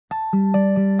So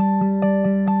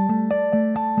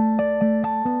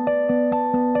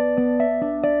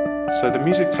the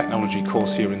music technology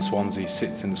course here in Swansea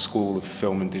sits in the School of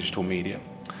Film and Digital Media,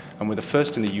 and we're the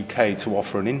first in the UK to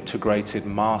offer an integrated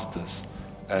master's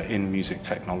in music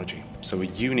technology. So a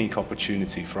unique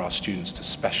opportunity for our students to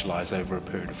specialise over a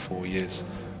period of 4 years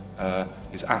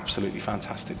is absolutely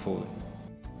fantastic for them.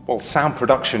 Well, sound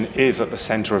production is at the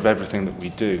centre of everything that we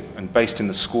do, and based in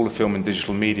the School of Film and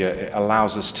Digital Media, it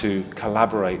allows us to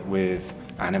collaborate with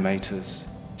animators,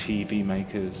 TV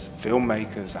makers,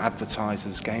 filmmakers,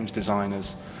 advertisers, games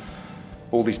designers,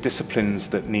 all these disciplines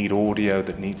that need audio,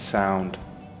 that need sound,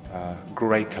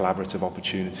 great collaborative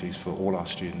opportunities for all our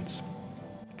students.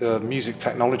 The Music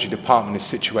Technology Department is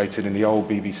situated in the old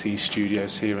BBC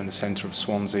studios here in the centre of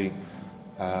Swansea,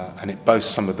 and it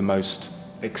boasts some of the most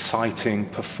exciting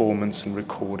performance and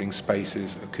recording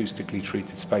spaces, acoustically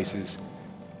treated spaces,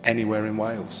 anywhere in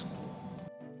Wales.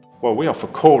 Well, we offer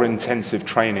core intensive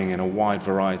training in a wide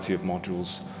variety of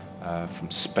modules,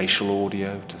 from spatial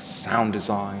audio to sound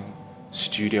design,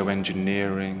 studio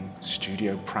engineering,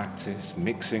 studio practice,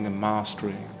 mixing and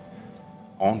mastering,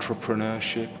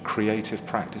 entrepreneurship, creative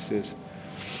practices,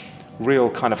 real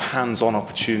kind of hands-on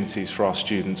opportunities for our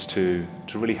students to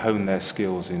really hone their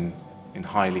skills in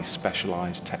highly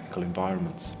specialised technical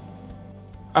environments.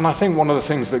 And I think one of the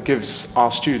things that gives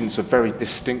our students a very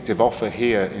distinctive offer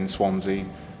here in Swansea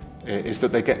is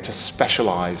that they get to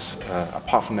specialise,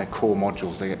 apart from their core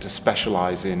modules, they get to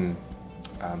specialise in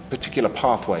particular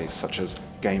pathways such as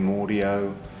game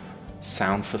audio,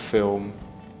 sound for film,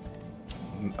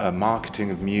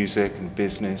 marketing of music and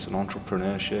business and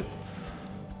entrepreneurship,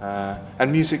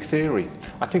 and music theory.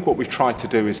 I think what we've tried to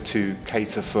do is to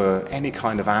cater for any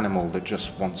kind of animal that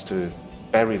just wants to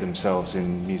bury themselves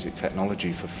in music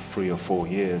technology for 3 or 4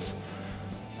 years,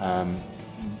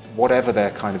 whatever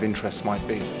their kind of interests might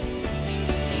be.